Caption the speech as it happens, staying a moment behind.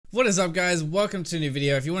What is up, guys? Welcome to a new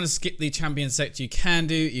video. If you want to skip the champion sector, you can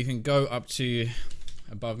do. You can go up to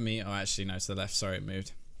above me. Oh, actually, no, to the left. Sorry, it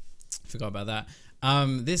moved. Forgot about that.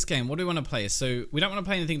 This game, what do we want to play? So we don't want to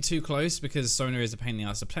play anything too close because Sona is a pain in the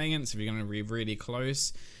ass to play against if you're going to be really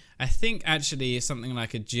close. I think actually something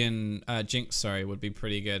like a JINX, would be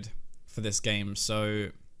pretty good for this game. So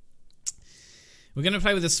we're going to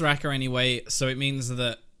play with the Soraka anyway. So it means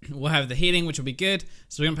that we'll have the healing, which will be good.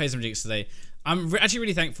 So we're going to play some JINX today. I'm actually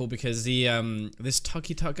really thankful because the this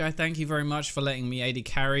Tucky Tuck guy, thank you very much for letting me AD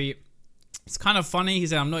carry. It's kind of funny. He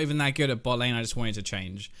said, I'm not even that good at bot lane. I just wanted to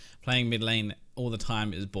change. Playing mid lane all the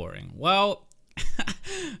time is boring. Well,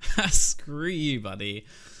 screw you, buddy.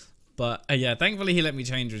 But yeah, thankfully he let me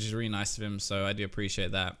change, which is really nice of him. So I do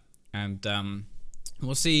appreciate that. And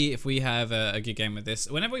we'll see if we have a good game with this.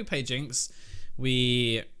 Whenever we play JINX,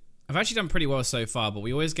 I've actually done pretty well so far, but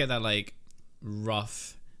we always get that like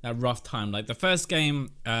rough time. Like the first game,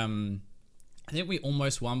 I think we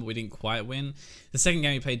almost won, but we didn't quite win. The second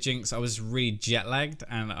game we played JINX, I was really jet lagged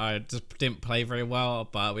and I just didn't play very well,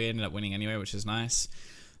 but we ended up winning anyway, which is nice.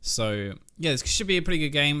 So yeah, this should be a pretty good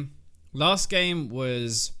game. Last game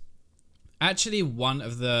was actually one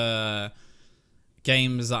of the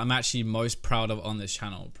games that I'm actually most proud of on this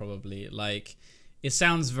channel, probably. Like, it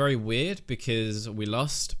sounds very weird because we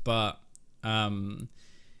lost, but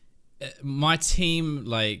my team,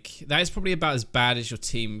 like, that is probably about as bad as your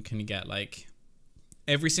team can get. Like,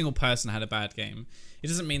 every single person had a bad game. It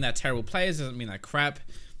doesn't mean they're terrible players, it doesn't mean they're crap.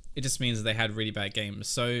 It just means they had really bad games.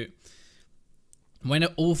 So when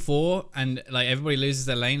all four and like everybody loses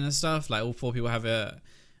their lane and stuff, like all four people have a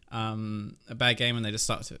bad game and they just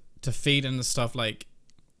start to feed and stuff, like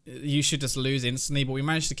you should just lose instantly. But we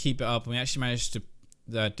managed to keep it up and we actually managed to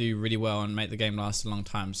do really well and make the game last a long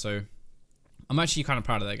time. So I'm actually kind of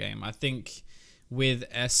proud of that game. I think with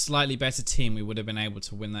a slightly better team, we would have been able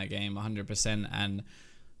to win that game 100%. And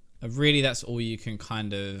really, that's all you can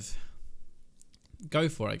kind of go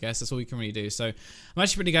for, I guess. That's all you can really do. So I'm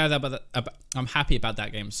actually pretty glad about that. I'm happy about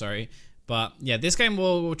that game, sorry. But yeah, this game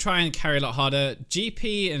we'll try and carry a lot harder.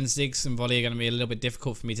 GP and Ziggs and Volley are going to be a little bit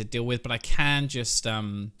difficult for me to deal with, but I can just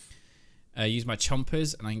use my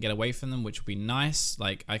chompers and I can get away from them, which will be nice.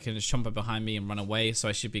 Like, I can just chomper behind me and run away, so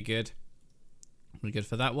I should be good. Really good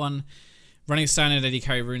for that one. Running standard AD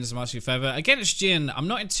carry runes and mastery feather. Against Jin, I'm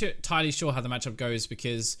not entirely sure how the matchup goes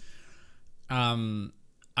because I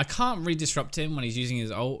can't really disrupt him when he's using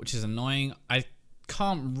his ult, which is annoying. I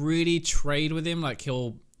can't really trade with him. Like,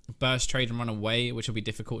 he'll burst trade and run away, which will be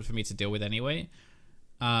difficult for me to deal with anyway.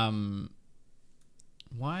 Why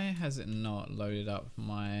has it not loaded up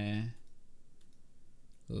my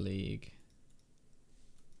league?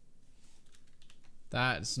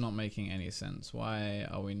 That's not making any sense. Why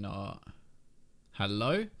are we not?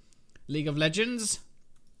 Hello? League of Legends?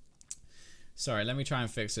 Sorry, let me try and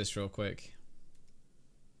fix this real quick.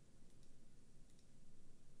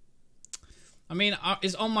 I mean,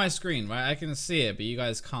 it's on my screen, right? I can see it, but you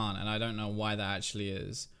guys can't, and I don't know why that actually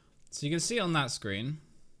is. So you can see it on that screen.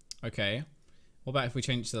 Okay. What about if we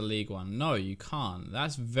change to the league one? No, you can't.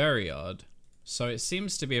 That's very odd. So it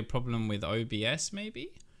seems to be a problem with OBS,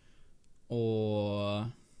 maybe? Or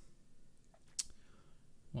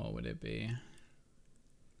what would it be?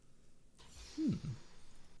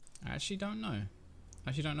 I actually don't know. I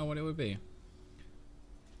actually don't know what it would be.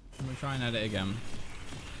 Let me try and add it again.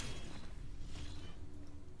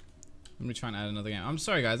 Let me try and add another game. I'm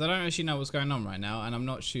sorry, guys. I don't actually know what's going on right now, and I'm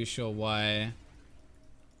not too sure why.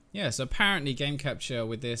 Yeah, so apparently game capture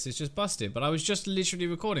with this is just busted, but I was just literally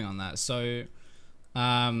recording on that, so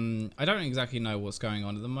I don't exactly know what's going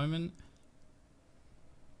on at the moment.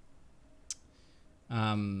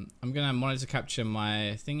 I'm gonna monitor capture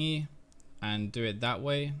my thingy and do it that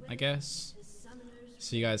way, I guess,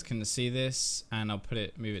 so you guys can see this, and I'll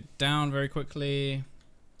move it down very quickly.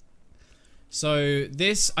 So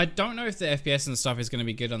this, I don't know if the FPS and stuff is going to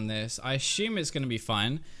be good on this. I assume it's going to be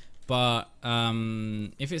fine, but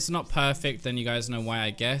if it's not perfect, then you guys know why,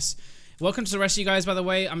 I guess. Welcome to the rest of you guys, by the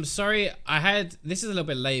way. I'm sorry, this is a little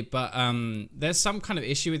bit late, but there's some kind of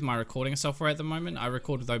issue with my recording software at the moment. I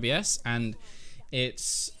record with OBS, and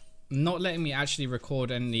it's not letting me actually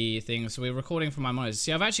record anything, so we're recording from my monitors.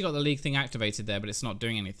 See, I've actually got the league thing activated there, but it's not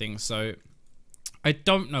doing anything, so I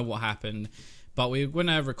don't know what happened. But we're going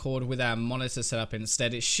to record with our monitor set up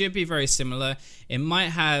instead. It should be very similar. It might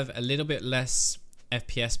have a little bit less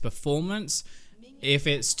FPS performance. If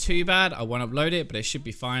it's too bad, I won't upload it, but it should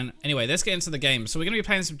be fine. Anyway, let's get into the game. So we're going to be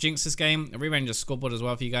playing some JINX this game. I'll rearrange the scoreboard as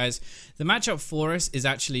well for you guys. The matchup for us is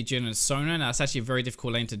actually Jin and Sona. Now, that's actually a very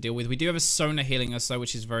difficult lane to deal with. We do have a Sona healing us though,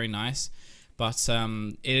 which is very nice. But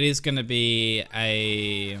it is going to be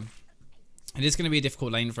a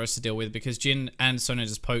difficult lane for us to deal with because Jin and Sona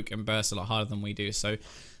just poke and burst a lot harder than we do. So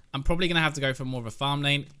I'm probably going to have to go for more of a farm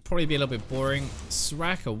lane. Probably be a little bit boring.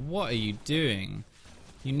 Soraka, what are you doing?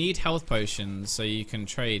 You need health potions so you can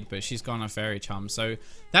trade, but she's gone on fairy charm. So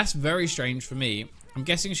that's very strange for me. I'm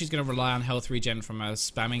guessing she's going to rely on health regen from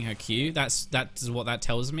spamming her Q. That's what that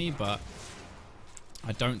tells me, but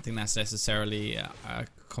I don't think that's necessarily a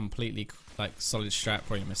completely like solid strat.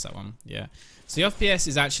 Probably missed that one. Yeah. So the FPS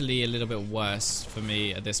is actually a little bit worse for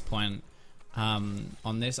me at this point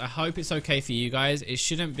on this. I hope it's okay for you guys. It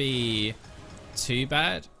shouldn't be too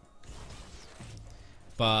bad,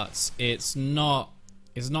 but it's not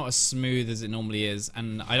as smooth as it normally is,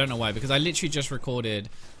 and I don't know why, because I literally just recorded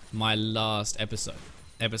my last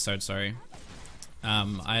episode, sorry.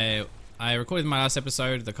 I recorded my last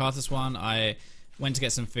episode, the Karthus one. I went to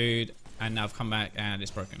get some food, and now I've come back and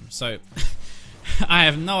it's broken. So I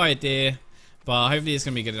have no idea, but hopefully it's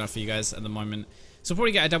gonna be good enough for you guys at the moment. So we'll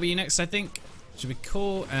probably get a W next, I think. Should be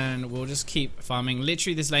cool, and we'll just keep farming.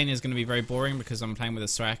 Literally, this lane is going to be very boring because I'm playing with a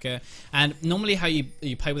Soraka. And normally how you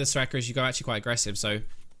play with a Soraka is you go actually quite aggressive. So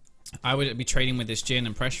I would be trading with this Jin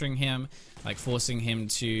and pressuring him, like forcing him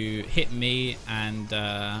to hit me, and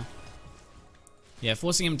yeah,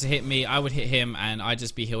 forcing him to hit me. I would hit him, and I'd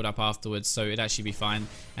just be healed up afterwards, so it'd actually be fine,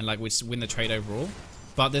 and like we'd win the trade overall.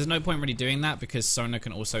 But there's no point really doing that because Sona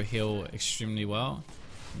can also heal extremely well.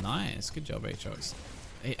 Nice, good job, Aatrox.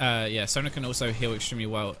 Yeah, Sona can also heal extremely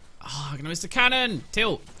well. Oh, I'm gonna miss the cannon!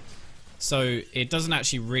 Tilt! So it doesn't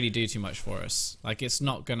actually really do too much for us. Like, it's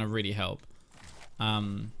not gonna really help.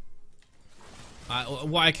 What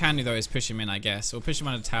I can do though is push him in, I guess. We'll push him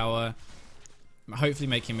on a tower. Hopefully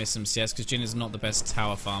make him miss some CS, because Jin is not the best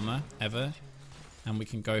tower farmer ever. And we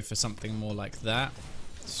can go for something more like that.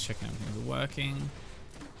 Just checking everything's working.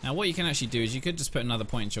 Now what you can actually do is you could just put another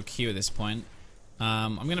point into your Q at this point.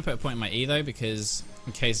 I'm going to put a point in my E though, because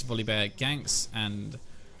in case Volibear ganks, and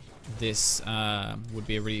this would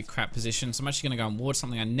be a really crap position. So I'm actually going to go and ward,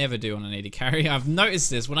 something I never do on an AD carry. I've noticed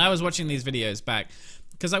this when I was watching these videos back,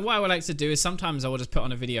 because like what I would like to do is sometimes I will just put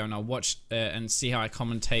on a video and I'll watch and see how I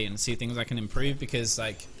commentate and see things I can improve, because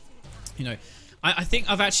like, you know, I think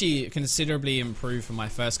I've actually considerably improved from my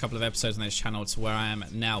first couple of episodes on this channel to where I am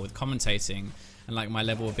now with commentating, and like my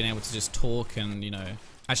level of being able to just talk and, you know,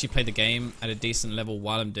 actually play the game at a decent level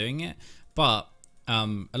while I'm doing it. But a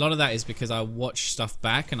lot of that is because I watch stuff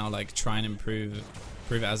back and I'll like try and improve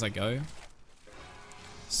it as I go.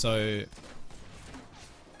 So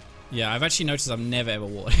yeah, I've actually noticed I've never ever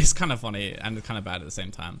warded. It's kind of funny and kind of bad at the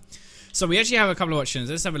same time. So we actually have a couple of options.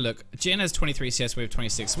 Let's have a look. Jin has 23 CS, we have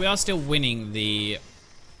 26. We are still winning the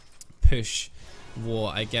push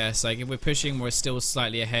war, I guess. Like if we're pushing, we're still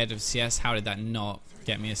slightly ahead of CS. How did that not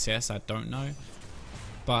get me a CS? I don't know.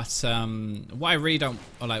 But what I really don't,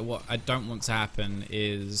 or like what I don't want to happen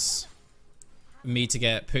is me to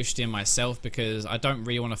get pushed in myself, because I don't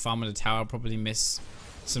really want to farm at a tower. I'll probably miss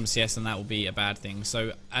some CS and that will be a bad thing.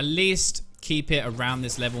 So at least keep it around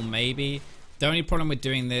this level maybe. The only problem with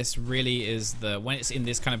doing this really is when it's in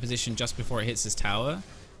this kind of position just before it hits this tower.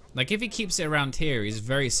 Like if he keeps it around here, he's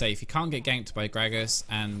very safe. He can't get ganked by Gragas,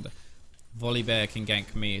 and Volibear can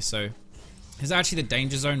gank me. So it's actually the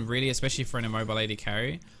danger zone really, especially for an immobile AD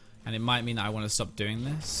carry, and it might mean that I want to stop doing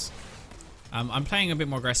this. I'm playing a bit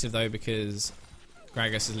more aggressive though, because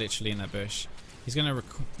Gragas is literally in that bush. He's going to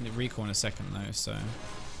recall in a second though, so.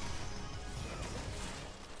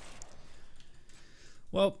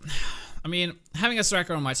 Well, I mean, having a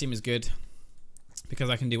Soraka on my team is good, because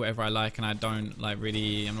I can do whatever I like and I don't like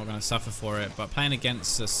really, I'm not going to suffer for it. But playing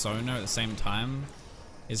against a Sona at the same time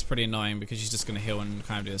is pretty annoying, because she's just going to heal and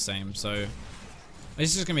kind of do the same. So this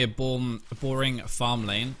is just going to be a boring farm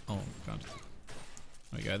lane. Oh god.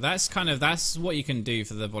 There we go. That's what you can do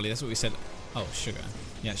for the volley. That's what we said. Oh, sugar.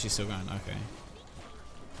 Yeah, she's still going. Okay.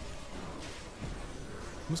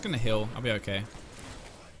 I'm just going to heal. I'll be okay.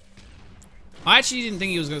 I actually didn't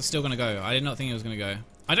think he was still going to go. I did not think he was going to go.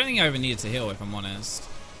 I don't think I ever needed to heal, if I'm honest.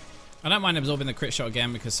 I don't mind absorbing the crit shot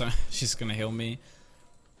again, because she's going to heal me.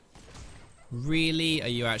 Really? Are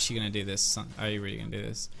you actually going to do this? Are you really going to do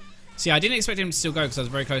this? See, I didn't expect him to still go because I was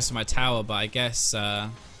very close to my tower, but I guess I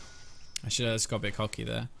should have just got a bit cocky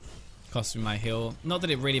there. Cost me my heal. Not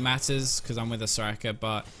that it really matters because I'm with a Soraka,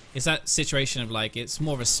 but it's that situation of like, it's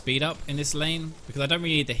more of a speed up in this lane, because I don't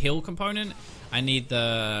really need the heal component. I need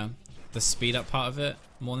the speed up part of it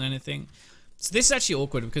more than anything. So this is actually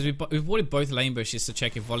awkward, because we've warded both lane bushes to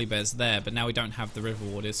check if Volibear's there, but now we don't have the river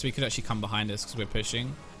warded, so he could actually come behind us because we're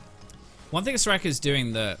pushing. One thing Soraka is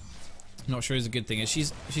doing that I'm not sure is a good thing is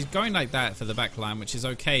she's going like that for the back line, which is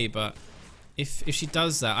okay, but if she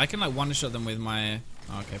does that, I can like one-shot them with my...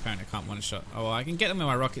 Oh, okay, apparently I can't one-shot. Oh, well, I can get them with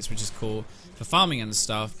my rockets, which is cool for farming and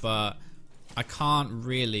stuff, but I can't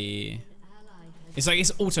really... It's like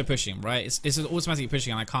it's auto-pushing, right? It's automatically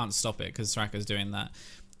pushing and I can't stop it because Soraka's doing that,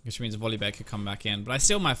 which means Volibear could come back in. But I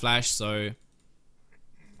steal my flash, so...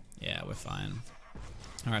 Yeah, we're fine.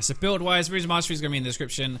 Alright, so build-wise, Rouge Mastery is going to be in the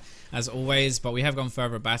description, as always, but we have gone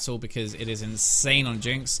further battle because it is insane on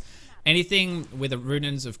JINX. Anything with the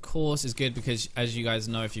Runins, of course, is good because, as you guys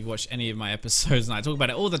know, if you've watched any of my episodes, and I talk about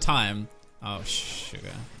it all the time... Oh,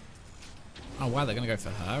 sugar. Oh, wow, they're going to go for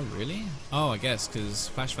her? Really? Oh, I guess, because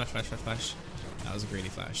flash, flash, flash, flash, flash. That was a greedy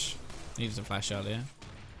flash. Needed to flash earlier.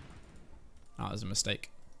 Oh, that was a mistake.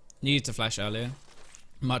 Needed to flash earlier.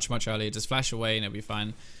 Much, much earlier. Just flash away and it'll be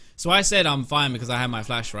fine. So I said I'm fine because I had my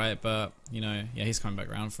flash, right? But, you know, yeah, he's coming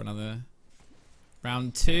back round for another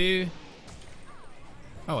round 2.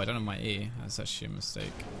 Oh, I don't have my E. That's actually a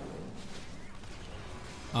mistake.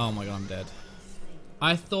 Oh my god, I'm dead.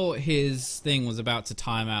 I thought his thing was about to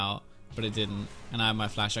time out, but it didn't. And I had my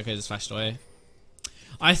flash. Okay, just flashed away.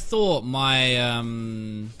 I thought my...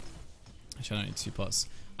 Actually, I don't need 2 pots.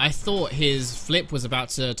 I thought his flip was about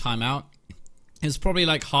to time out. It was probably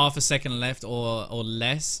like half a second left or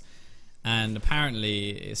less, and apparently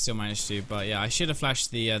it still managed to. But yeah, I should have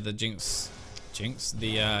flashed the JINX,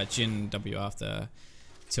 the Jin W after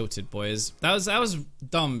tilted boys. That was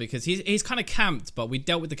dumb because he's kind of camped, but we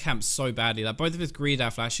dealt with the camp so badly. Like both of us greed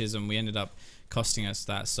our flashes, and we ended up costing us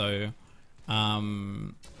that. So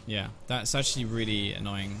yeah, that's actually really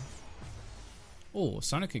annoying. Oh,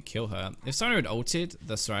 Sona could kill her. If Sona had ulted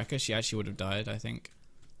the Soraka, she actually would have died, I think.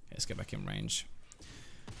 Let's get back in range.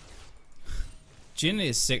 Jin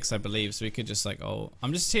is 6, I believe, so we could just like, oh,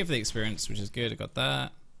 I'm just here for the experience, which is good. I got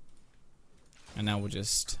that. And now we'll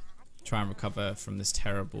just try and recover from this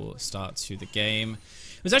terrible start to the game.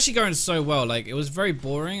 It was actually going so well. Like, it was very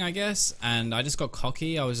boring, I guess, and I just got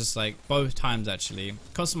cocky. I was just like, both times actually.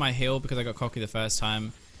 Cost my heal because I got cocky the first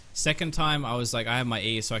time. Second time, I was like, I have my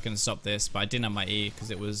E, so I can stop this, but I didn't have my E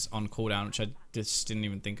because it was on cooldown, which I just didn't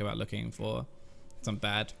even think about looking for. I'm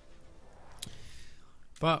bad.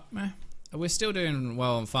 But we're still doing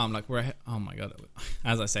well on farm. Like we're oh my god,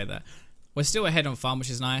 as I say that, we're still ahead on farm, which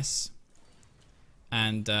is nice,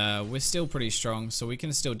 and we're still pretty strong, so we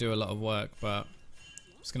can still do a lot of work. But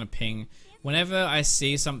I'm just gonna ping whenever I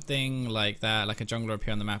see something like that, like a jungler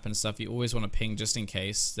appear on the map and stuff. You always want to ping just in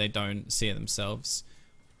case they don't see it themselves.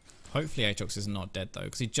 Hopefully Aatrox is not dead though,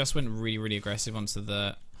 because he just went really, really aggressive onto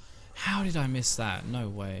the... How did I miss that? No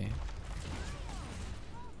way.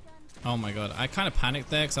 Oh my god, I kind of panicked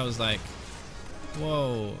there because I was like,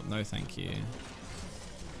 whoa, no thank you.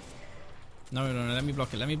 No, no, no, let me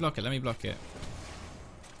block it, let me block it, let me block it.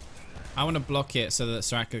 I want to block it so that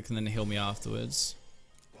Soraka can then heal me afterwards.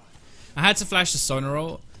 I had to flash the Sonar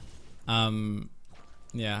ult.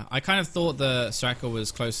 Yeah, I kind of thought the Soraka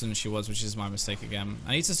was closer than she was, which is my mistake again.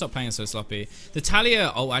 I need to stop playing so sloppy. The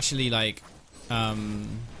Talia ult actually like, it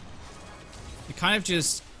kind of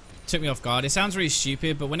just took me off guard. It sounds really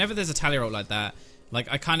stupid, but whenever there's a Talia ult like that, like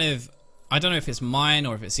I don't know if it's mine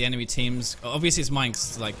or if it's the enemy team's. Obviously it's mine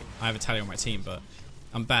because like I have a Talia on my team, but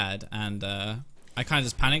I'm bad, and I kind of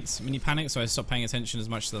just panicked, mini panicked, so I stopped paying attention as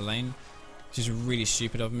much to the lane, which is really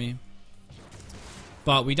stupid of me.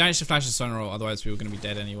 But we managed to flash the Sonar ult, otherwise we were going to be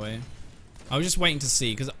dead anyway. I was just waiting to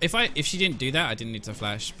see, because if she didn't do that, I didn't need to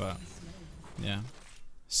flash, but yeah.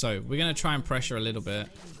 So we're going to try and pressure a little bit.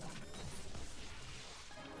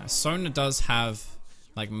 Sona does have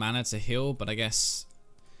like mana to heal, but I guess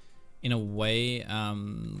in a way,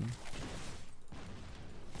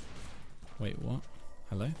 wait, what?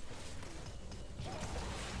 Hello?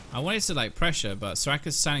 I wanted to like pressure, but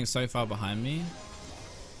Soraka's standing so far behind me.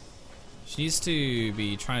 She needs to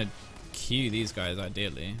be trying to Q these guys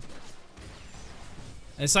ideally.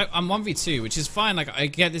 It's like I'm 1v2, which is fine. Like I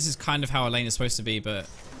get this is kind of how a lane is supposed to be, but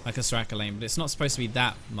like a Soraka lane, but it's not supposed to be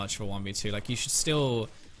that much for 1v2. Like you should still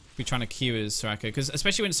be trying to Q as Soraka, because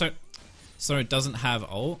especially when Sona doesn't have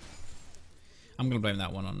ult. I'm gonna blame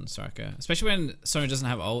that one on Soraka. Especially when Sona doesn't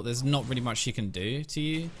have ult, there's not really much she can do to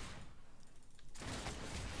you.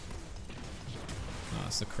 Oh,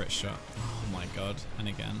 it's a crit shot. Oh my god, and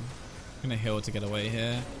again. I'm gonna heal to get away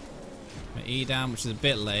here. My E down, which is a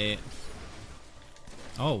bit late.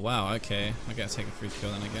 Oh wow, okay. I gotta take a free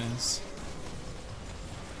kill then, I guess.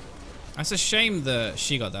 That's a shame that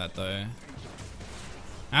she got that though.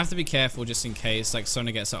 I have to be careful just in case like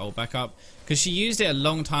Sona gets her ult back up, because she used it a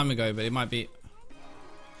long time ago, but it might be...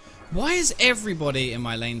 Why is everybody in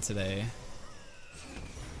my lane today?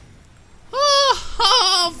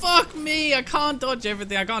 Oh, fuck me! I can't dodge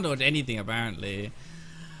everything. I can't dodge anything apparently.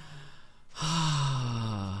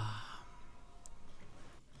 I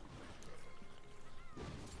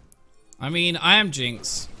mean, I am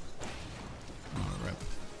JINX. Oh, rip.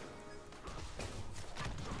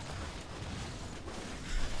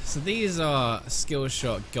 So these are skill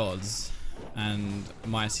shot gods, and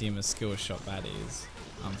my team is skill shot baddies,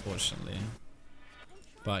 unfortunately.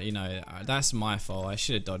 But you know, that's my fault. I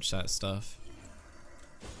should have dodged that stuff.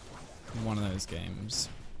 One of those games.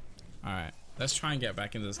 Alright, let's try and get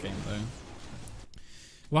back into this game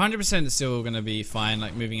though. 100% still going to be fine,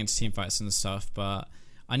 like moving into team fights and stuff, but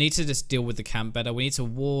I need to just deal with the camp better. We need to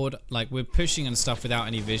ward, like we're pushing and stuff without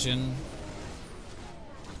any vision.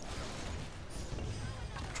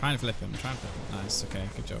 Try and flip him, Nice, okay,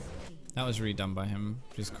 good job. That was really done by him,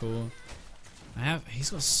 which is cool.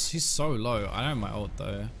 He's so low. I don't have my ult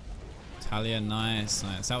though. Talia, nice.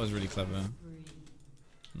 That was really clever.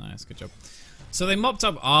 Nice, good job. So they mopped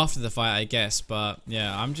up after the fight, I guess, but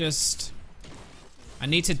yeah, I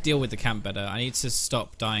need to deal with the camp better. I need to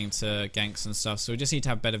stop dying to ganks and stuff, so we just need to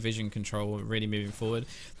have better vision control really moving forward.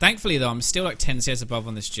 Thankfully though, I'm still like 10 CS above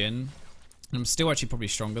on this Jhin, and I'm still actually probably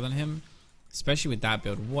stronger than him, especially with that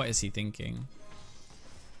build. What is he thinking?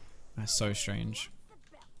 That's so strange.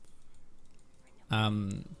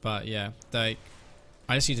 But yeah, like,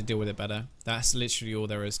 I just need to deal with it better. That's literally all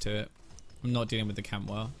there is to it. I'm not dealing with the camp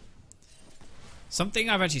well. Something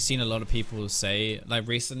I've actually seen a lot of people say, like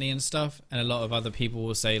recently and stuff, and a lot of other people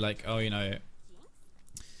will say like, oh, you know,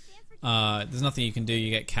 there's nothing you can do, you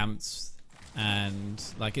get camped, and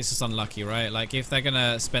like it's just unlucky, right? Like if they're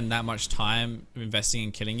gonna spend that much time investing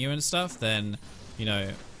in killing you and stuff, then, you know,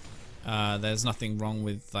 there's nothing wrong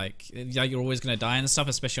with like, yeah, you're always gonna die and stuff,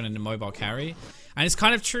 especially on a mobile carry. And it's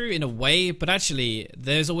kind of true in a way, but actually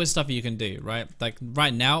there's always stuff you can do, right? Like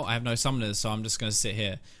right now I have no summoners, so I'm just gonna sit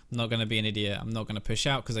here. I'm not gonna be an idiot. I'm not gonna push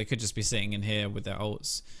out because they could just be sitting in here with their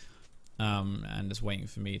ults, and just waiting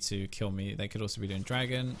for me to kill me. They could also be doing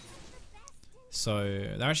dragon. So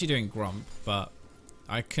they're actually doing Grump, but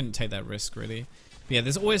I couldn't take that risk really. But yeah,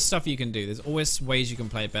 there's always stuff you can do. There's always ways you can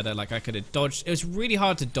play it better. Like I could have dodged. It was really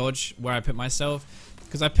hard to dodge where I put myself,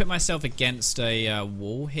 because I put myself against a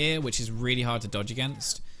wall here, which is really hard to dodge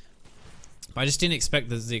against. But I just didn't expect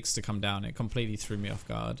the Ziggs to come down. It completely threw me off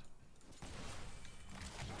guard.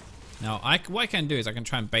 Now, what I can do is I can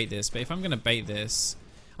try and bait this, but if I'm going to bait this,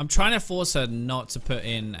 I'm trying to force her not to put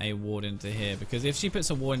in a ward into here, because if she puts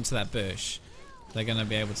a ward into that bush, they're going to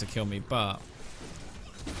be able to kill me, but...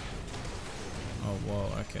 Oh, whoa,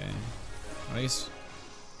 okay. At least...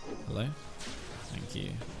 Hello? Thank you.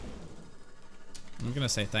 I'm going to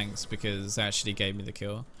say thanks, because it actually gave me the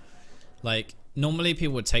kill. Like, normally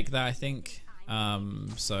people would take that, I think.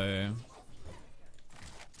 So...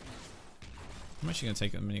 I'm actually going to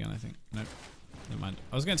take a minigun, I think. Nope. Never mind.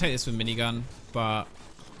 I was going to take this with minigun, but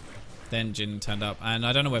then Jhin turned up. And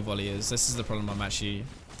I don't know where volley is. This is the problem I'm actually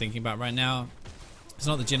thinking about right now. It's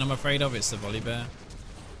not the Jhin I'm afraid of, it's the volley bear.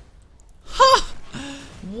 Ha!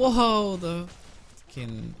 Whoa, the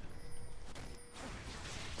fucking...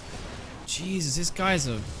 Jesus, this guy's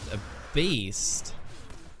a beast.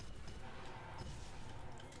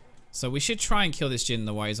 So we should try and kill this Jhin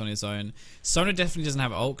the way he's on his own. Sona definitely doesn't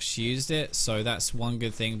have ult, she used it, so that's one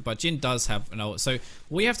good thing. But Jhin does have an ult. So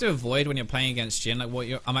what you have to avoid when you're playing against Jhin, like what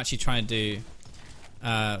I'm actually trying to do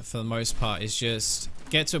for the most part, is just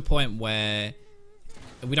get to a point where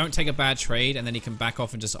we don't take a bad trade and then he can back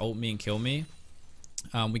off and just ult me and kill me.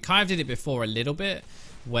 We kind of did it before a little bit,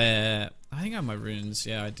 where I think I have my runes.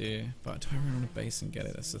 Yeah, I do. But do I run on a base and get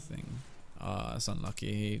it? That's the thing. Oh, that's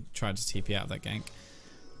unlucky. He tried to TP out of that gank.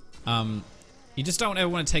 You just don't ever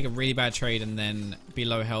want to take a really bad trade and then be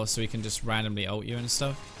low health so he can just randomly ult you and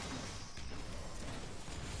stuff.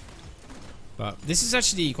 But this is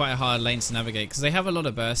actually quite a hard lane to navigate because they have a lot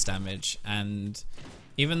of burst damage, and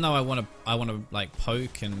even though I want to like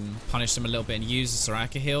poke and punish them a little bit and use the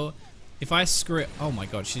Soraka heal, if I screw it, oh my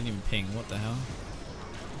god, she didn't even ping. What the hell?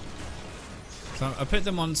 So I put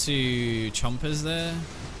them onto chompers there.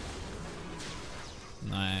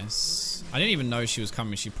 Nice. I didn't even know she was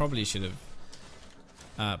coming. She probably should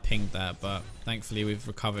have pinged that, but thankfully we've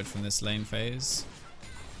recovered from this lane phase.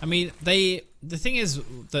 I mean, the thing is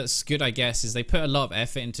that's good, I guess, is they put a lot of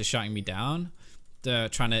effort into shutting me down. They're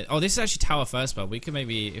trying to... Oh, this is actually tower first, but we could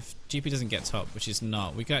maybe, if GP doesn't get top, which is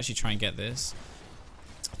not, we could actually try and get this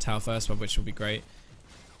tower first, but which will be great.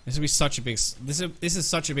 This will be such a big... This is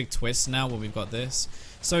such a big twist now when we've got this.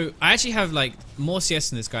 So I actually have like more CS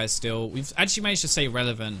than this guy still. We've actually managed to stay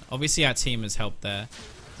relevant. Obviously our team has helped there.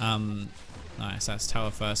 Nice, that's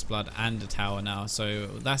tower first blood and a tower now. So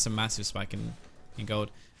that's a massive spike in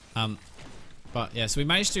gold. But yeah, so we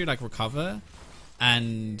managed to like recover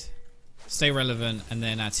and stay relevant, and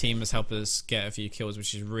then our team has helped us get a few kills,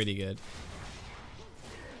 which is really good.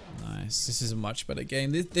 Nice. This is a much better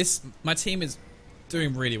game. My team is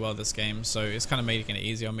doing really well this game, so it's kind of making it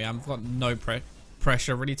easy on me. I've got no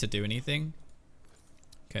pressure really to do anything.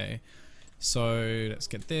 Okay, so let's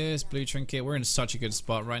get this blue trinket. We're in such a good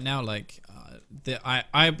spot right now. Like,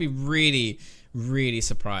 I'd be really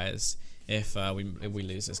surprised if we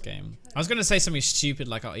lose this game. I was gonna say something stupid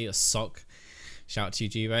like I'll eat a sock. Shout out to you,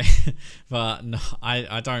 G-Bay. But no,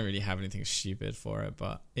 I don't really have anything stupid for it.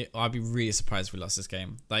 But I'd be really surprised if we lost this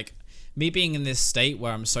game. Like, me being in this state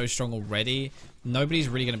where I'm so strong already, nobody's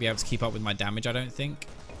really going to be able to keep up with my damage, I don't think.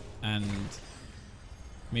 And,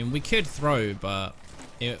 I mean, we could throw, but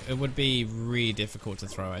it would be really difficult to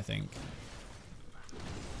throw, I think.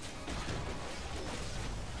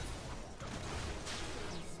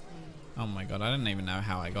 Oh my god, I don't even know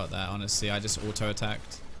how I got that, honestly. I just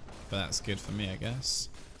auto-attacked. But that's good for me, I guess.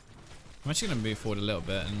 I'm actually going to move forward a little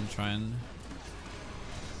bit and try and...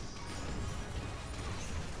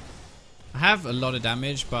 I have a lot of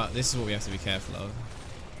damage, but this is what we have to be careful of.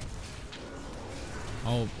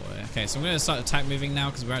 Oh boy. Okay, so I'm going to start attack moving now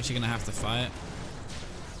because we're actually going to have to fight.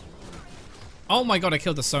 Oh my god, I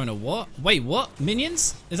killed the Sonar. What? Wait, what?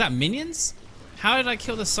 Minions? Is that minions? How did I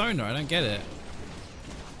kill the Sonar? I don't get it.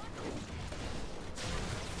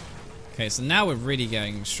 Okay, so now we're really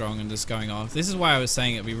getting strong and just going off. This is why I was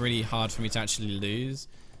saying it'd be really hard for me to actually lose.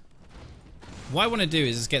 What I want to do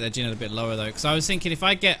is just get that Jin a bit lower though, because I was thinking if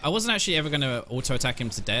I wasn't actually ever going to auto attack him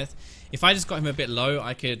to death. If I just got him a bit low,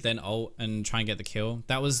 I could then ult and try and get the kill.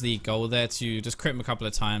 That was the goal there, to just crit him a couple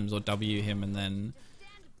of times or W him and then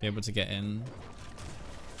be able to get in.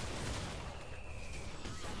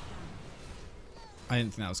 I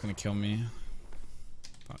didn't think that was going to kill me.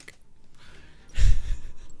 Fuck.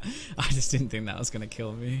 I just didn't think that was going to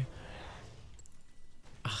kill me.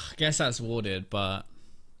 I guess that's warded, but...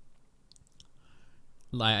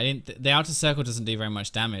 like, the outer circle doesn't do very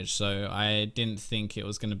much damage, so I didn't think it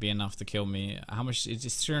was going to be enough to kill me. How much? It's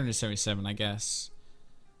just 377, I guess.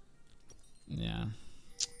 Yeah.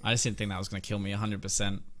 I just didn't think that was going to kill me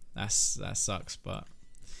 100%. That sucks, but...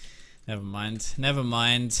 never mind. Never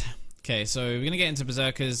mind. Okay, so we're going to get into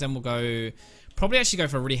Berserkers, then we'll go... probably actually go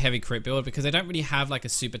for a really heavy crit build because they don't really have like a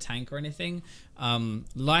super tank or anything.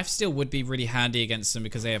 Lifesteal would be really handy against them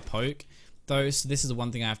because they have poke. Though, so this is the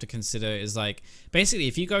one thing I have to consider is like, basically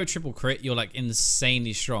if you go triple crit, you're like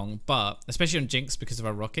insanely strong, but especially on JINX because of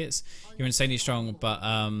our rockets, you're insanely strong, but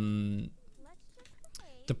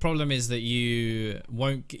the problem is that you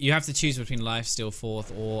have to choose between Lifesteal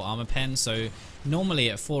 4th or Armor Pen. So normally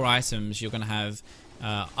at 4 items you're gonna have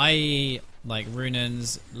IE, like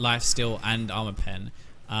Runans, Lifesteal and Armor Pen,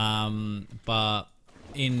 but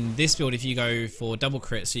in this build if you go for double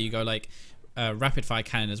crit, so you go like rapid fire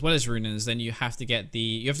cannon as well as Runans, then you have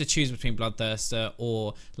to choose between Bloodthirster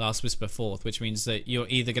or Last Whisper 4th, which means that you're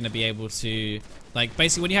either going to be able to, like,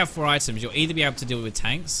 basically when you have 4 items, you'll either be able to deal with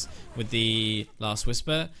tanks with the Last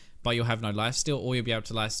Whisper, but you'll have no lifesteal, or you'll be able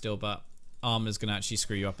to lifesteal, but armor's going to actually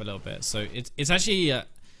screw you up a little bit. So it's actually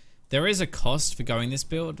there is a cost for going this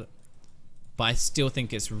build, but I still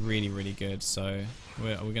think it's really, really good. So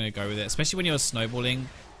we're going to go with it, especially when you're snowballing.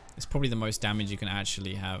 It's probably the most damage you can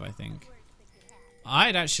actually have, I think.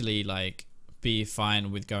 I'd actually like be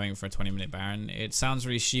fine with going for a 20-minute Baron. It sounds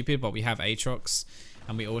really stupid, but we have Aatrox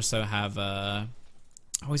and we also have oh,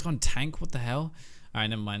 he's gone tank. What the hell?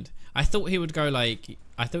 Alright, never mind. I thought he would go like,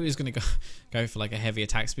 I thought he was gonna go for like a heavy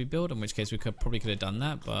attack speed build, in which case we probably could have done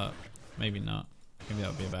that, but maybe not. Maybe that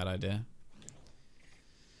would be a bad idea.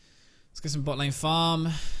 Let's get some bot lane farm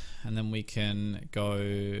and then we can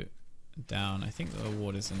go down. I think the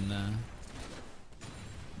ward is in there.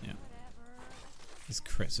 This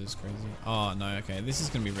crits is crazy. Oh no, okay, this is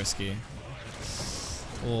gonna be risky.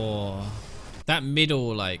 Oh, that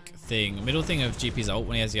middle thing of GP's ult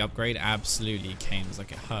when he has the upgrade absolutely canes.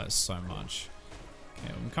 Like, it hurts so much.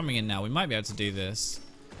 Okay, I'm coming in now. We might be able to do this.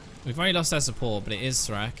 We've already lost our support, but it is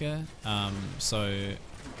Soraka. So okay,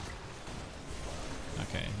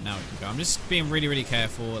 now we can go. I'm just being really, really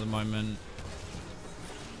careful at the moment.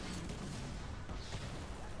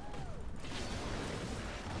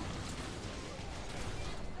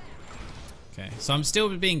 Okay, so I'm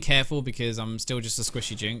still being careful because I'm still just a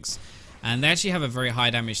squishy JINX, and they actually have a very high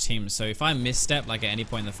damage team, so if I misstep like at any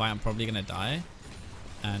point in the fight, I'm probably gonna die.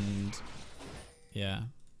 And yeah,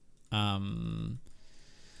 I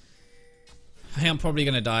think I'm probably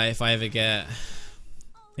gonna die if I ever get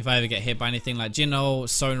hit by anything. Like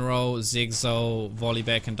Jinx, Sonar, Zigzag,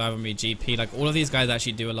 Volibear can dive on me, GP, like all of these guys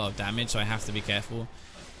actually do a lot of damage, so I have to be careful.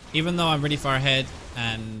 Even though I'm really far ahead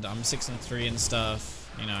and I'm 6-3 and stuff,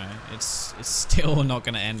 you know, it's still not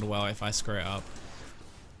going to end well if I screw it up.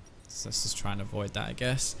 So let's just try and avoid that, I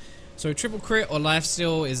guess. So triple crit or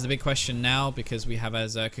lifesteal is the big question now because we have our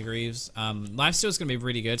Zerka Greaves. Lifesteal is going to be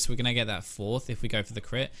really good, so we're going to get that 4th if we go for the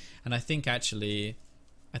crit. And I think actually,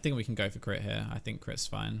 we can go for crit here. I think crit's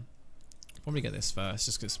fine. Probably get this first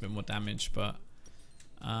just because it's a bit more damage, but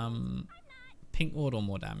pink ward or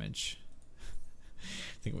more damage?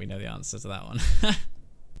 I think we know the answer to that one.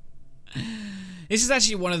 This is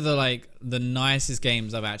actually one of the nicest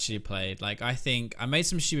games I've actually played. Like, I think I made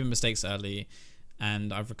some stupid mistakes early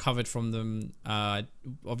and I've recovered from them.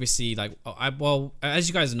 Obviously, like, well, as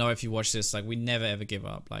you guys know, if you watch this, like, we never ever give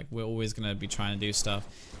up. Like, we're always gonna be trying to do stuff,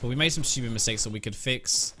 but we made some stupid mistakes that we could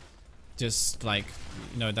fix. Just like,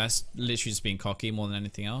 you know, that's literally just being cocky more than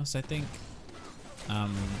anything else, I think.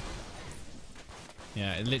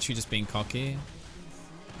 Yeah, it literally just being cocky.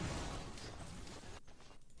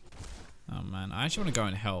 Oh man, I actually want to go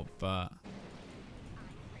and help, but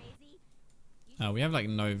we have like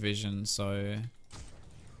no vision, so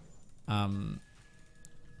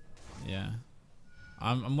yeah,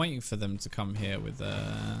 I'm waiting for them to come here with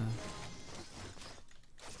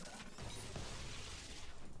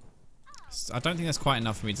I don't think that's quite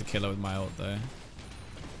enough for me to kill her with my ult though.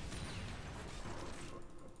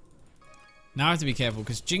 Now I have to be careful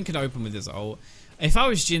because Jin could open with his ult. If I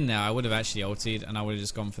was Jin there, I would have actually ulted and I would have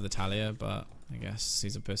just gone for the Talia, but I guess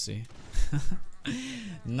he's a pussy.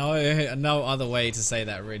 No other way to say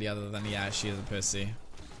that really other than yeah, she is a pussy.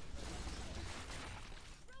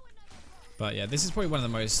 But yeah, this is probably one of the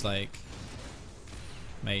most like...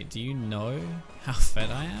 Mate, do you know how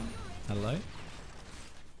fed I am? Hello?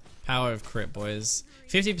 Power of crit, boys.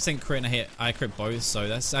 50% crit and a hit. I crit both, so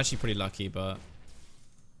that's actually pretty lucky, but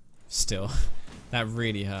still, that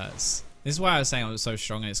really hurts. This is why I was saying I'm so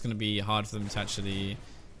strong and it's going to be hard for them to actually,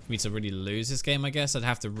 for me to really lose this game, I guess. I'd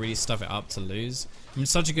have to really stuff it up to lose. I'm in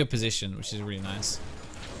such a good position, which is really nice.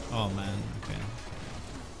 Oh man, okay.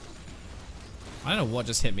 I don't know what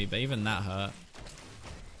just hit me, but even that hurt.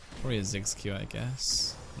 Probably a Ziggs Q, I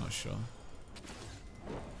guess. Not sure.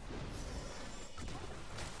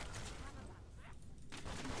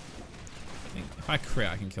 I think if I crit,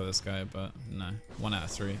 I can kill this guy, but no. 1 out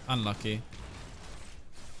of 3. Unlucky.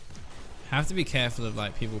 Have to be careful of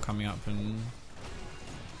like people coming up and...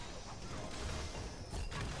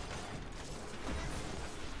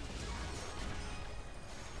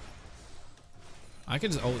 I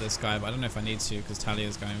could just ult this guy, but I don't know if I need to because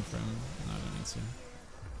Talia's going for him. No, I don't need to.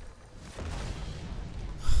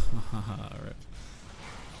 Rip.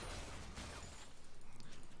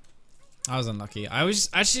 I was unlucky. I was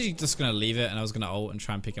actually just going to leave it and I was going to ult and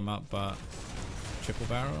try and pick him up, but... Triple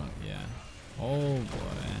barrel? Yeah. Oh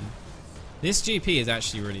boy. This GP is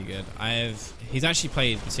actually really good. He's actually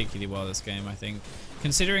played particularly well this game, I think.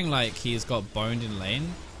 Considering like he's got boned in lane,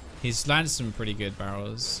 he's landed some pretty good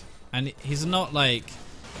barrels. And he's not like,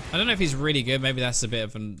 I don't know if he's really good, maybe that's a bit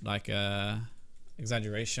of an like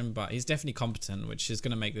exaggeration, but he's definitely competent, which is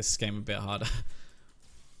gonna make this game a bit harder.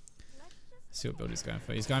 Let's see what build he's going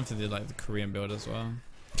for. He's going for the Korean build as well.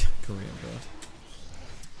 Korean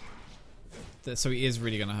build. So he is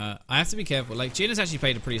really gonna hurt. I have to be careful. Like Jin has actually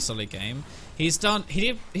played a pretty solid game. He didn't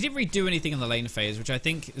really do anything in the lane phase, which I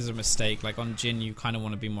think is a mistake. Like on Jin, you kind of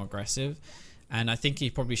want to be more aggressive, and I think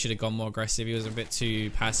he probably should have gone more aggressive. He was a bit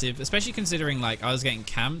too passive, especially considering like I was getting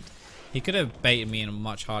camped. He could have baited me in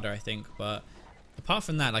much harder, I think. But apart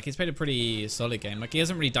from that, like he's played a pretty solid game. Like he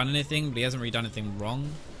hasn't really done anything, but he hasn't really done anything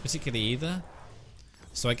wrong, particularly either.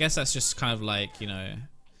 So I guess that's just kind of like, you know,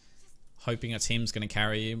 hoping a team's going to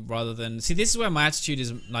carry you rather than... See, this is where my attitude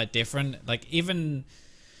is like different. Like even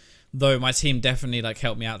though my team definitely like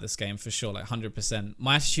helped me out this game for sure, like 100%,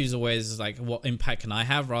 my attitude is always like what impact can I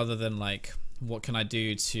have rather than like what can I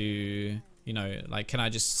do to, you know, like can I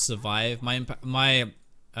just survive? My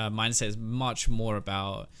mindset is much more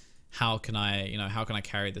about how can I, you know, how can I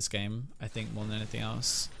carry this game, I think, more than anything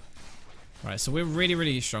else. Right, so we're really,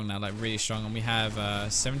 really strong now, like really strong, and we have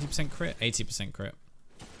 70% crit, 80% crit,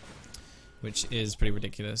 which is pretty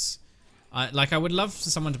ridiculous. Like I would love for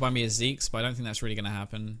someone to buy me a Zeke's, but I don't think that's really going to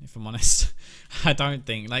happen, if I'm honest. I don't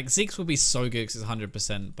think. Like Zeke's will be so good because it's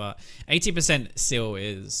 100%, but 80% still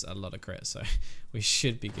is a lot of crit, so we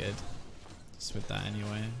should be good. Just with that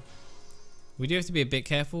anyway. We do have to be a bit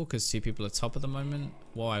careful because 2 people are top at the moment.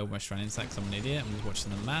 Well, I almost ran into that because I'm an idiot. I'm just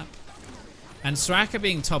watching the map. And Soraka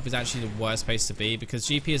being top is actually the worst place to be because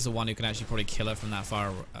GP is the one who can actually probably kill her from that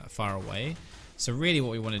far away. So really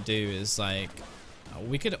what we want to do is like,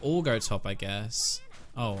 we could all go top, I guess.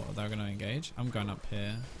 Oh, they're going to engage. I'm going up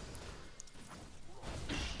here.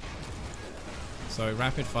 So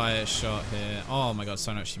rapid fire shot here. Oh my god,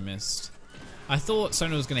 Sona actually missed. I thought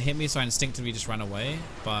Sona was going to hit me, so I instinctively just ran away.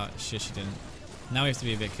 But shit, she didn't. Now we have to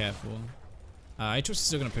be a bit careful. Aatrox is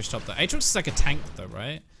still going to push top though. Aatrox is like a tank though,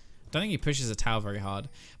 right? I don't think he pushes a tower very hard.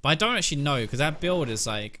 But I don't actually know, because that build is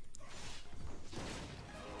like...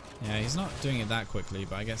 Yeah, he's not doing it that quickly,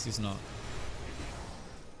 but I guess he's not.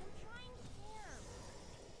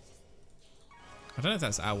 I don't know if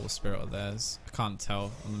that's Owl Spirit or theirs. I can't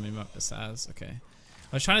tell on the meme it says. Okay.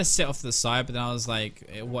 I was trying to sit off to the side, but then I was like,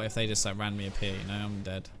 what if they just like ran me up here, you know? I'm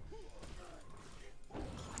dead.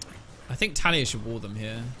 I think Talia should wall them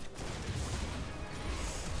here.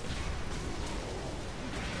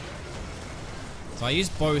 So I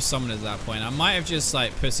used both summoners at that point. I might have just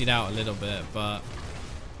like pussied out a little bit, but...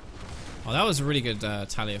 Oh, that was a really good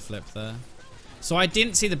Talia flip there. So I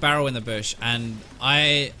didn't see the barrel in the bush, and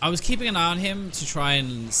I was keeping an eye on him to try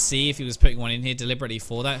and see if he was putting one in here deliberately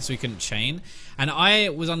for that, so he couldn't chain. And I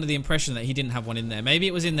was under the impression that he didn't have one in there. Maybe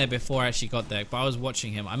it was in there before I actually got there, but I was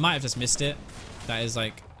watching him. I might have just missed it. That is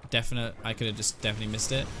like definite. I could have just definitely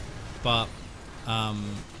missed it. But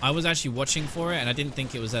I was actually watching for it, and I didn't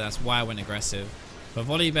think it was there. That's why I went aggressive. But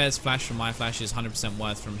Volibear's flash from my flash is 100%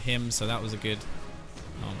 worth from him, so that was a good...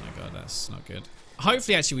 Oh my god, that's not good.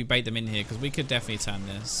 Hopefully, actually, we bait them in here, because we could definitely turn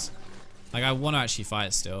this. Like, I want to actually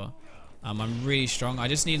fight still. I'm really strong. I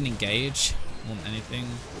just need an engage more than anything.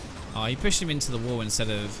 Oh, he pushed him into the wall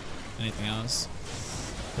instead of anything else.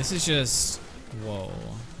 This is just... Whoa.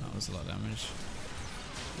 That was a lot of damage.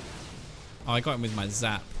 Oh, I got him with my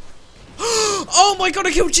zap. Oh my god,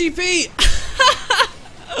 I killed GP!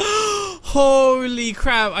 Holy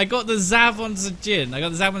crap, I got the zap onto Jhin. I got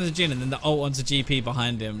the zap onto Jhin and then the ult onto GP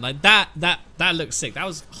behind him. Like that looks sick. That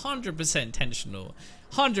was 100% intentional.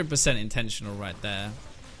 100% intentional right there.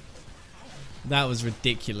 That was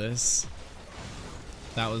ridiculous.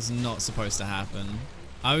 That was not supposed to happen.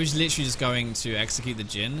 I was literally just going to execute the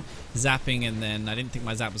Jhin, zapping, and then I didn't think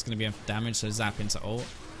my zap was going to be enough damage, so zap into ult.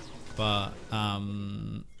 But,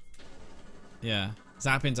 yeah.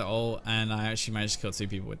 Zap into ult, and I actually managed to kill 2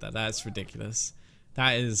 people with that. That's ridiculous.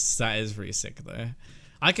 That is really sick though.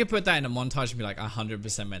 I could put that in a montage and be like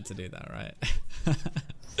 100% meant to do that, right?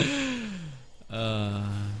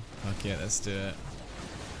 Fuck yeah, let's do it.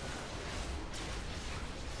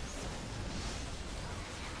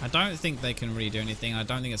 I don't think they can really do anything. I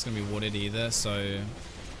don't think it's going to be warded either, so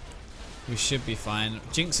we should be fine.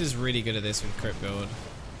 JINX is really good at this with crit build.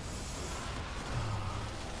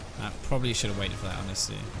 I probably should have waited for that,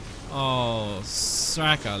 honestly. Oh,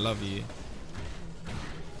 Sraka, I love you.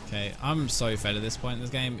 Okay, I'm so fed at this point in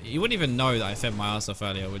this game. You wouldn't even know that I fed my ass off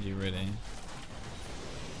earlier, would you really?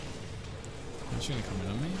 Is she gonna come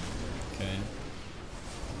in on me? Okay.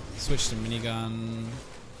 Switch to minigun.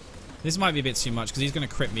 This might be a bit too much because he's gonna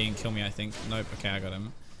crit me and kill me, I think. Nope, okay, I got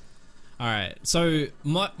him. Alright, so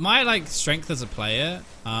my like strength as a player,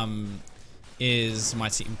 is my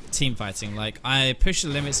team fighting. Like, I push the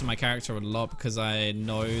limits of my character a lot because I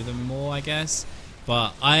know them more, I guess.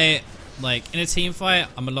 But like, in a team fight,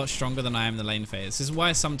 I'm a lot stronger than I am in the lane phase. This is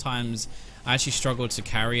why sometimes I actually struggle to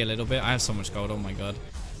carry a little bit. I have so much gold, oh my god.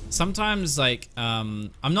 Sometimes, like,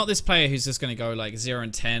 I'm not this player who's just going to go, like, 0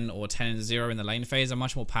 and 10 or 10 and 0 in the lane phase. I'm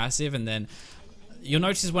much more passive, and then you'll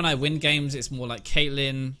notice when I win games, it's more like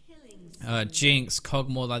Caitlyn, JINX,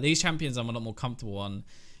 Kog'Maw. Like, these champions I'm a lot more comfortable on.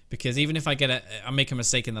 Because even if I make a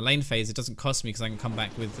mistake in the lane phase, it doesn't cost me because I can come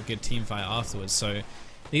back with a good team fight afterwards. So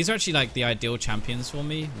these are actually like the ideal champions for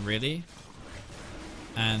me, really.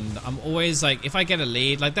 And I'm always like, if I get a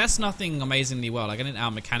lead, like that's nothing amazingly well. Like I didn't out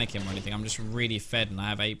mechanic him or anything. I'm just really fed and I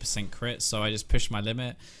have 8% crit, so I just push my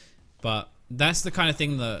limit. But that's the kind of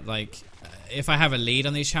thing that, like, if I have a lead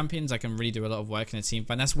on these champions, I can really do a lot of work in a team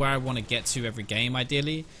fight. And that's where I want to get to every game,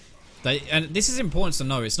 ideally. And this is important to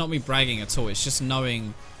know. It's not me bragging at all. It's just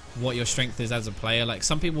knowing what your strength is as a player. Like,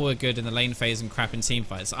 some people are good in the lane phase and crap in team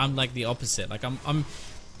fights. I'm like the opposite. Like, I'm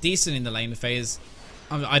decent in the lane phase.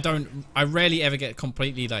 I rarely ever get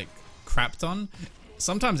completely like crapped on.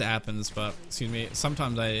 Sometimes it happens, but excuse me,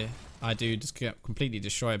 sometimes I do just get completely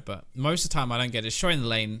destroyed, but most of the time I don't get destroyed in the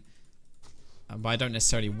lane, but I don't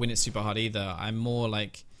necessarily win it super hard either. I'm more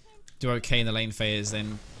like do okay in the lane phase,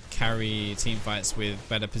 then carry team fights with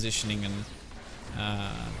better positioning and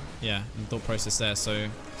yeah, and thought process there. So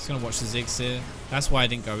just gonna watch the Ziggs here. That's why I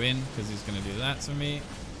didn't go in, because he's gonna do that to me.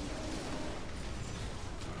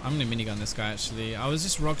 I'm gonna minigun this guy actually. I was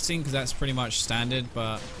just rocketing because that's pretty much standard,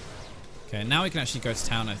 but okay, now we can actually go to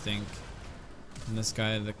town, I think. And this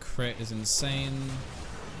guy, the crit is insane.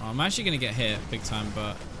 Oh, I'm actually gonna get hit big time,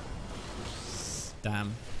 but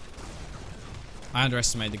damn, I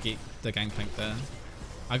underestimated the gangplank there.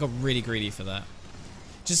 I got really greedy for that.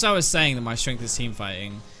 Just I was saying that my strength is team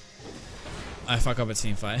fighting. I fuck up a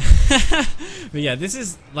team fight. But yeah, this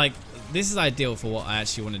is ideal for what I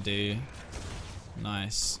actually want to do.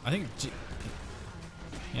 Nice. I think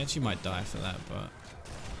he actually might die for that, but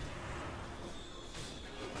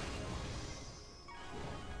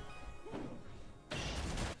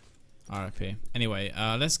RIP. Anyway,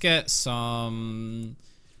 let's get some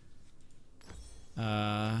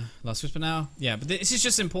Last Whisper now. Yeah, but this is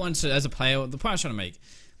just important to, as a player, the point I was trying to make.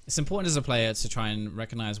 It's important as a player to try and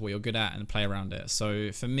recognize what you're good at and play around it.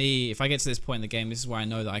 So for me, if I get to this point in the game, this is where I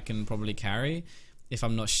know that I can probably carry if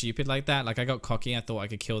I'm not stupid like that. Like I got cocky, I thought I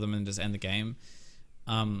could kill them and just end the game.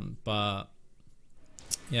 But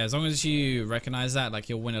yeah, as long as you recognize that, like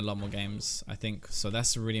you'll win a lot more games, I think. So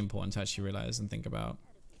that's really important to actually realize and think about.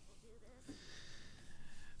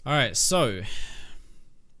 Alright, so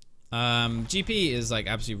GP is like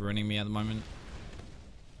absolutely ruining me at the moment.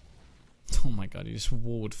 Oh my god, he just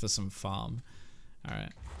walled for some farm.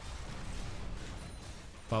 Alright.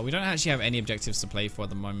 But we don't actually have any objectives to play for at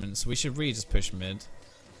the moment, so we should really just push mid.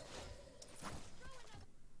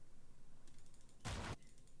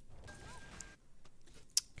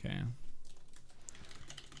 Okay.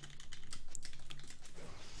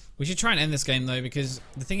 We should try and end this game though, because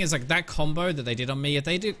the thing is, like, that combo that they did on me, if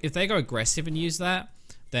they go aggressive and use that,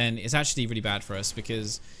 then it's actually really bad for us,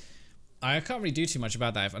 because I can't really do too much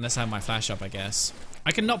about that unless I have my flash up, I guess.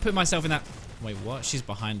 I cannot put myself in that... Wait, what? She's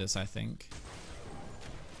behind us, I think.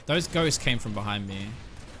 Those ghosts came from behind me.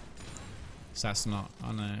 So that's not...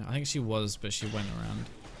 Oh no, I think she was, but she went around.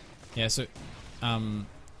 Yeah, so...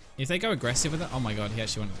 if they go aggressive with it... Oh my god, he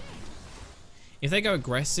actually went... If they go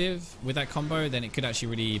aggressive with that combo, then it could actually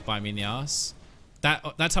really bite me in the ass. That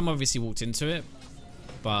time I obviously walked into it,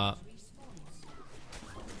 but...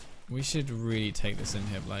 We should really take this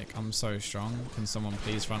inhib. Like, I'm so strong. Can someone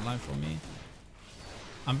please frontline for me?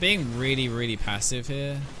 I'm being really, really passive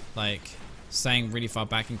here. Like, staying really far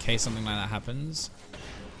back in case something like that happens.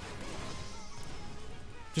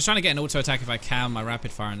 Just trying to get an auto attack if I can, my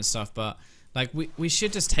rapid fire and stuff, but like we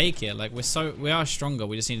should just take it. Like we are stronger,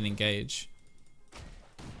 we just need to engage.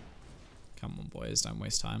 Come on boys, don't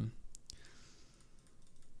waste time.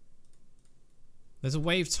 There's a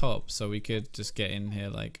wave top, so we could just get in here.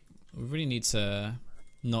 Like, we really need to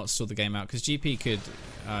not stall the game out, because GP could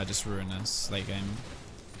just ruin us late game.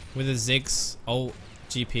 With a Ziggs ult,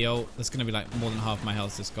 GP ult, that's going to be like more than half my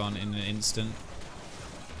health just gone in an instant.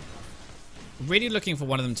 Really looking for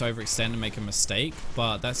one of them to overextend and make a mistake,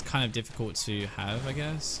 but that's kind of difficult to have, I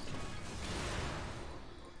guess.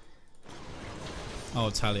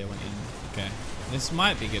 Oh, Talia went in. Okay. This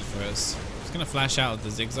might be good for us. I'm just going to flash out of the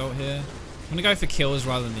Ziggs ult here. I'm going to go for kills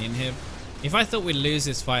rather than the inhib. If I thought we'd lose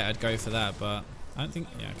this fight, I'd go for that, but I don't think...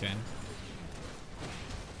 Yeah, okay.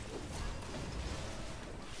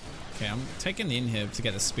 Okay, I'm taking the inhib to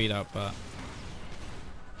get the speed up, but...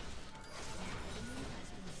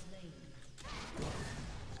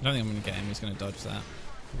 I don't think I'm going to get him. He's going to dodge that.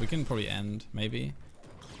 We can probably end, maybe.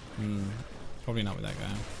 Probably not with that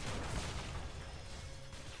guy.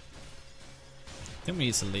 I think we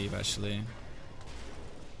need to leave, actually.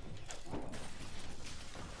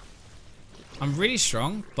 I'm really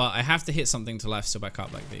strong, but I have to hit something to life still back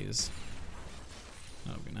up like these.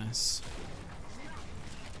 That would be nice.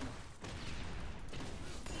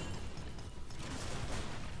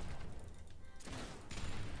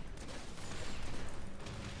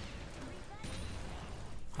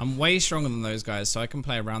 I'm way stronger than those guys, so I can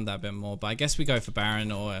play around that a bit more. But I guess we go for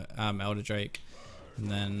Baron or Elder Drake.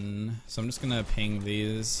 And then, so I'm just going to ping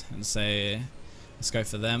these and say, let's go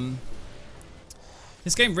for them.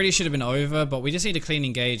 This game really should have been over, but we just need to clean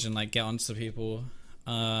engage and like get onto people.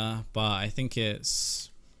 But I think it's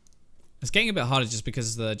getting a bit harder just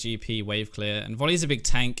because of the GP wave clear. And Volley's a big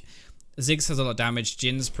tank. Ziggs has a lot of damage.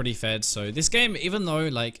 Jin's pretty fed. So this game, even though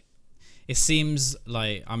like it seems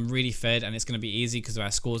like I'm really fed and it's going to be easy because of our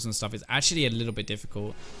scores and stuff, it's actually a little bit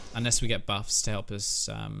difficult unless we get buffs to help us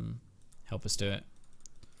do it.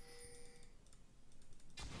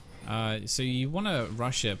 So you want to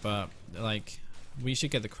rush it, but like we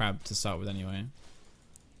should get the crab to start with anyway.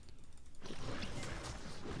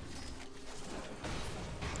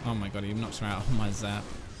 Oh my god, he knocks her out. Oh my zap.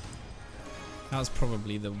 That was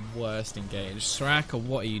probably the worst engage. Soraka,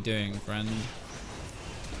 what are you doing, friend?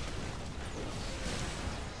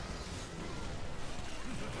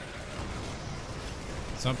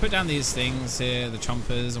 So I'll put down these things here, the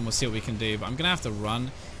chompers, and we'll see what we can do. But I'm going to have to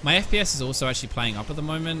run. My FPS is also actually playing up at the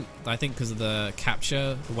moment. I think because of the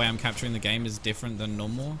capture, the way I'm capturing the game is different than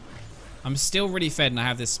normal. I'm still really fed and I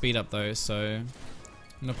have this speed up though, so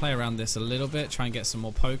I'm gonna play around this a little bit, try and get some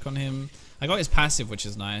more poke on him. I got his passive, which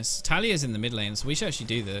is nice. Talia's in the mid lane, so we should actually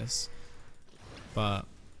do this. But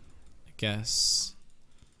I guess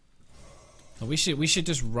we should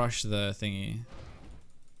just rush the thingy.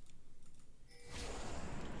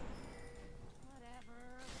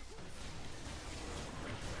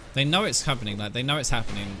 They know it's happening, like they know it's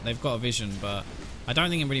happening. They've got a vision, but I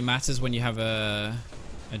don't think it really matters when you have a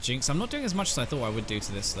Jinx. I'm not doing as much as I thought I would do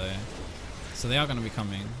to this though. So they are going to be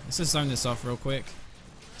coming. Let's just zone this off real quick.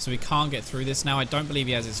 So we can't get through this now. I don't believe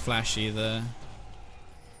he has his flash either.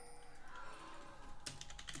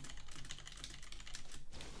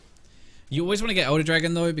 You always want to get Elder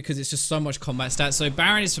Dragon though, because it's just so much combat stats. So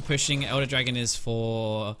Baron is for pushing, Elder Dragon is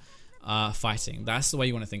for fighting. That's the way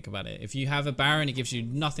you want to think about it. If you have a Baron, it gives you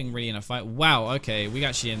nothing really in a fight. Wow, okay, we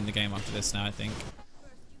actually end the game after this now, I think.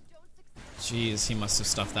 Jeez, he must have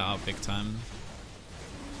stuffed that up big time.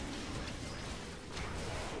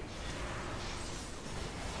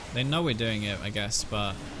 They know we're doing it, I guess,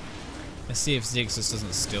 but let's see if JINX just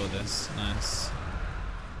doesn't steal this. Nice.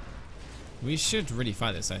 We should really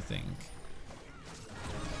fight this, I think.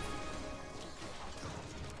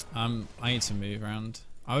 I need to move around.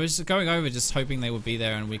 I was going over just hoping they would be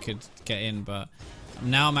there and we could get in, but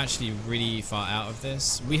now I'm actually really far out of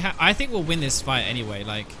this. I think we'll win this fight anyway,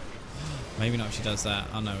 like, maybe not if she does that.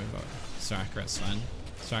 Oh no, we've got Soraka, that's fine.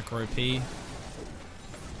 Soraka OP.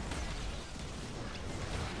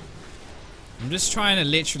 I'm just trying to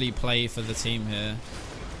literally play for the team here.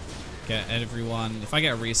 Get everyone. If I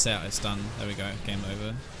get a reset, it's done. There we go. Game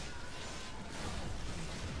over.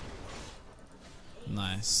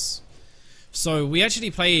 Nice. So we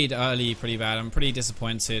actually played early pretty bad. I'm pretty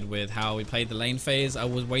disappointed with how we played the lane phase. I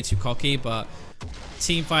was way too cocky, but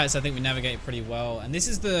team fights I think we navigate pretty well. And this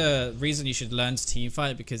is the reason you should learn to team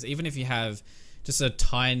fight, because even if you have just a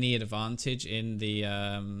tiny advantage in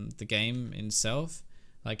the game itself,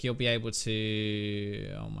 like you'll be able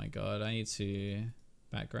to, oh my god, I need to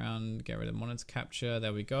background, get rid of monitor capture,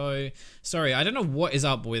 there we go. Sorry, I don't know what is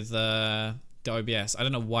up with the OBS. I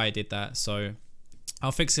don't know why I did that, so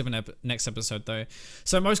I'll fix it in the next episode though.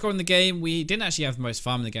 So most goal in the game, we didn't actually have most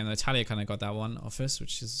farm in the game though. Talia kind of got that one off us,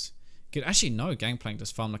 which is good. Actually no, Gangplank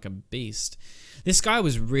just farmed like a beast. This guy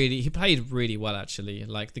was really, he played really well actually.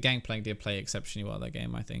 Like the Gangplank did play exceptionally well that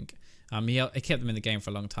game, I think. He kept them in the game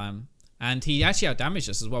for a long time. And he actually outdamaged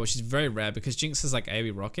us as well, which is very rare because JINX has like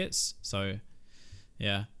AoE rockets. So,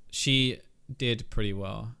 yeah, she did pretty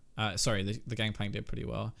well. Sorry, the Gangplank did pretty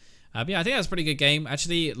well. But yeah, I think that was a pretty good game.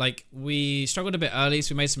 Actually, like, we struggled a bit early,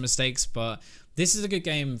 so we made some mistakes. But this is a good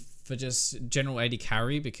game for just general AD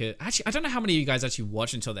carry because... Actually, I don't know how many of you guys actually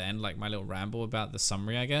watch until the end, like my little ramble about the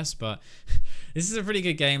summary, I guess. But this is a pretty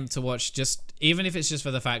good game to watch, just even if it's just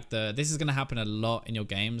for the fact that this is going to happen a lot in your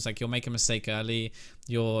games. Like, you'll make a mistake early,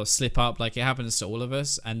 you'll slip up, like it happens to all of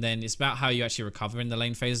us. And then it's about how you actually recover in the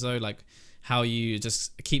lane phase, though. Like, how you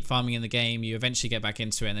just keep farming in the game, you eventually get back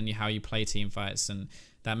into it, and then how you play team fights. And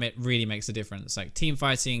that really makes a difference. Like, team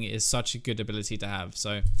fighting is such a good ability to have.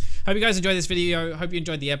 So, hope you guys enjoyed this video. Hope you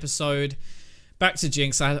enjoyed the episode. Back to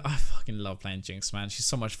JINX. I fucking love playing JINX, man. She's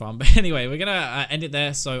so much fun. But anyway, we're going to end it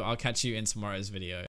there. So, I'll catch you in tomorrow's video.